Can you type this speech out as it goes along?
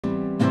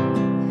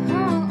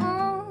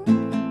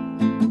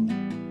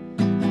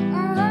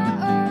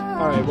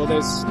Well,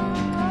 there's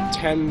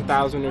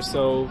 10,000 or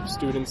so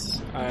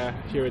students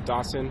here at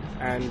Dawson,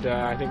 and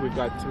I think we've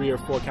got 3 or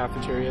 4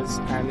 cafeterias,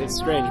 and it's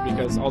strange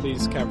because all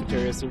these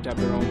cafeterias seem to have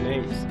their own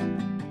names.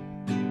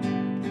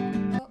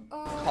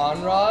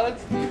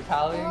 Conrad's, the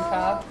Italian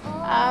caf.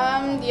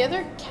 The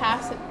other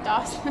cafes at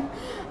Dawson,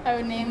 I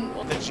would name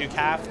the Jew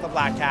caf, the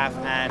black caf,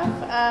 and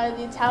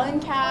the Italian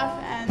caf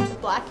and the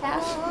black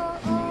caf.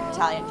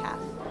 Italian caf.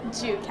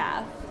 Jew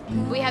caf.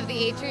 We have the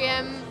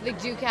atrium, the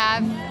Jew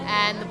caf,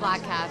 and the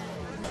black caf.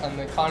 And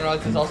the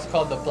Conrad's is also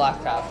called the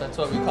black caf. That's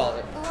what we call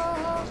it.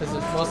 Because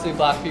it's mostly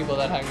black people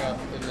that hang out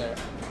in there.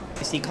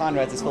 You see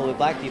Conrad's is filled with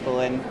black people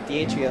and the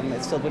atrium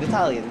is filled with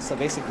Italians. So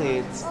basically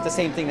it's the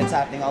same thing that's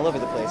happening all over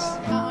the place.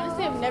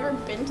 Honestly, I've never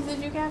been to the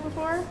Jew caf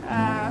before.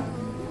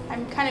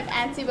 I'm kind of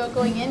antsy about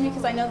going in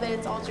because I know that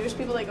it's all Jewish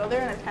people that go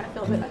there, and I kind of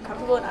feel a bit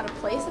uncomfortable and out of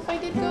place if I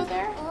did go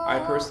there. I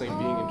personally,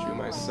 being a Jew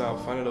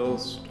myself, find it a little,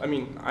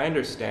 I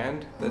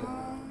understand that,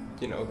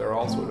 they're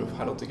all sort of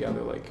huddled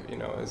together, like,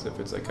 as if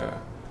it's like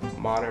a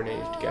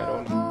modern-aged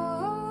ghetto.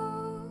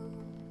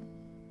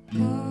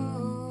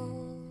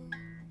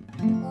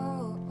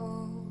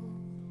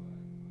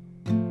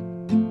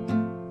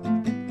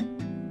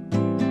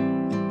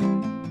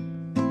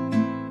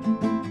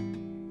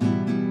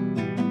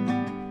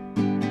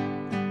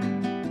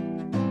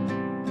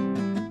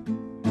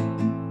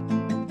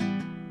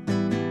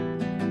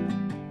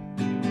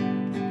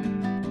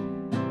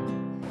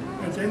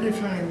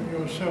 Identifying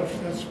yourself,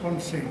 that's one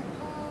thing,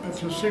 but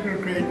to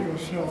segregate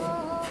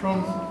yourself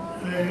from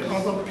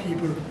other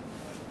people,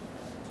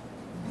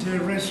 the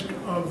risk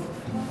of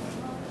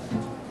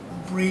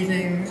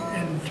breeding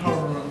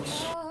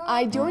intolerance.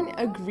 I don't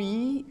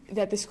agree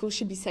that the school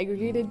should be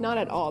segregated, not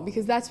at all,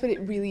 because that's what it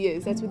really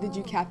is. That's what the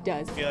Jew caf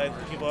does. I feel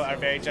like people are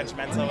very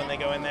judgmental when they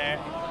go in there.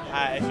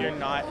 If you're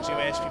not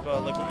Jewish,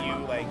 people look at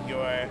you like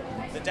you're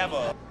the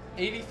devil.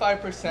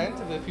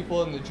 85% of the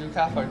people in the Jew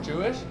caf are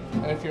Jewish,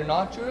 and if you're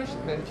not Jewish,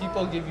 then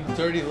people give you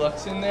dirty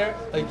looks in there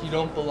like you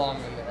don't belong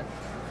in there.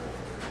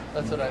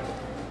 That's what I think.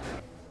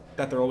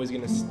 That they're always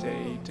going to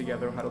stay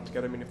together, huddled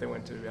together. If they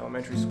went to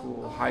elementary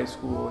school, high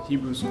school,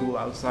 Hebrew school,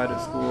 outside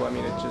of school,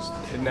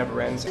 it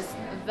never ends. There's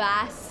a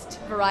vast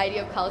variety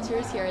of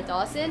cultures here at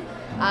Dawson,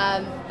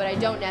 but I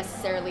don't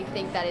necessarily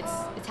think that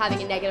it's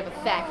having a negative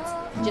effect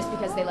just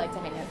because they like to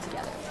hang out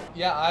together.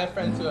 Yeah, I have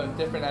friends who have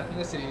different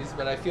ethnicities,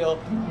 but I feel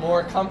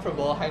more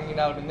comfortable hanging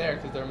out in there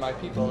because they're my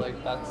people.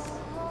 Like that's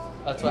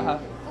what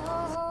happens.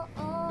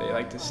 They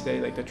like to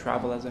stay, like to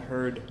travel as a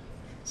herd.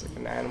 It's like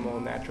an animal,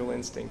 natural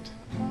instinct.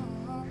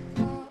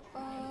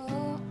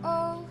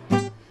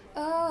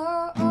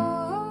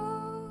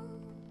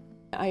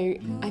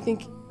 I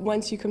think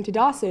once you come to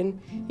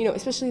Dawson,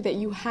 especially that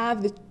you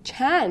have the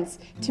chance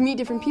to meet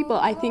different people,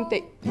 I think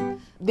that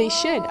they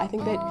should. I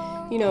think that,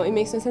 it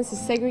makes no sense to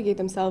segregate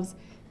themselves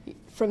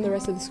from the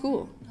rest of the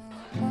school.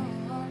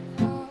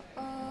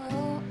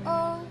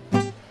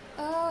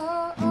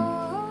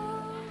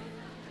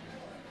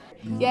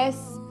 Yes,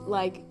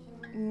 like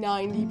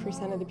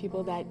 90% of the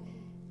people that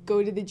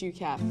go to the Jew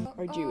caf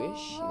are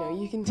Jewish.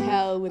 You can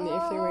tell if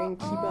they're wearing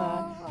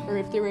kippah or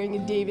if they're wearing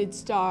a David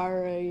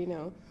star,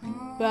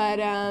 But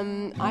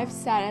I've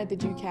sat at the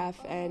Jew caf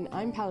and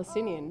I'm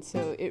Palestinian,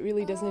 so it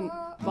really doesn't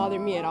bother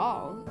me at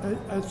all.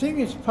 I think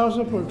it's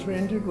possible to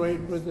integrate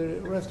with the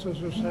rest of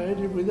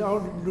society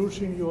without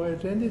losing your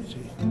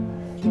identity,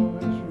 as long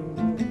as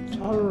you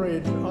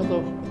tolerate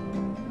other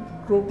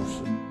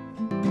groups.